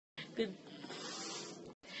Good,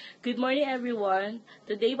 good morning everyone.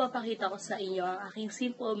 Today papakita ko sa inyo ang aking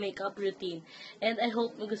simple makeup routine. And I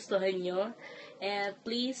hope magustuhan nyo. And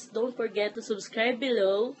please don't forget to subscribe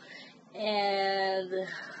below. And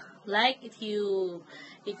like if you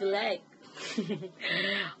like.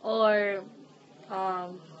 Or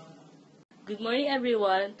good morning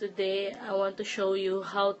everyone. Today I want to show you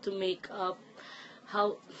how to make up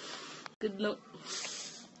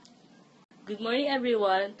Good morning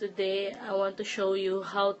everyone. Today I want to show you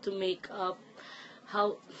how to make up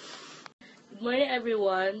Good morning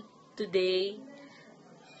everyone. Today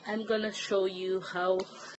I'm gonna show you how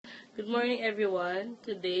Good morning everyone.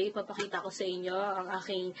 Today papakita ko sa inyo ang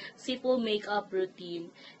aking simple makeup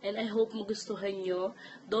routine and I hope magustuhan nyo.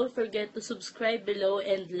 Don't forget to subscribe below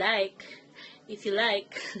and like if you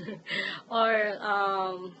like. Or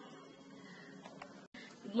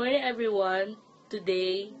good morning everyone.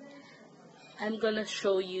 Today I'm gonna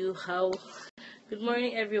show you how Good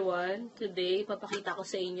morning everyone. Today papakita ko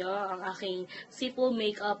sa inyo ang aking simple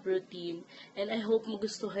makeup routine and I hope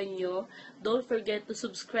magustuhan nyo. Don't forget to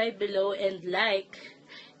subscribe below and like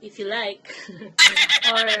if you like.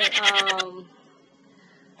 Or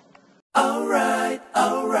Alright.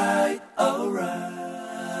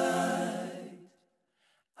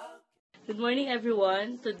 Good morning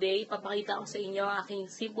everyone. Today papakita ko sa inyo ang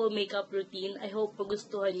aking simple makeup routine. I hope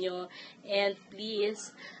magustuhan nyo and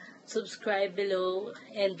please subscribe below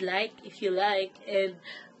and like if you like and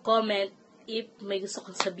comment if may gusto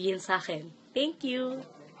kong sabihin sa akin. Thank you.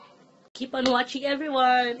 Keep on watching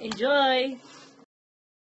everyone. Enjoy.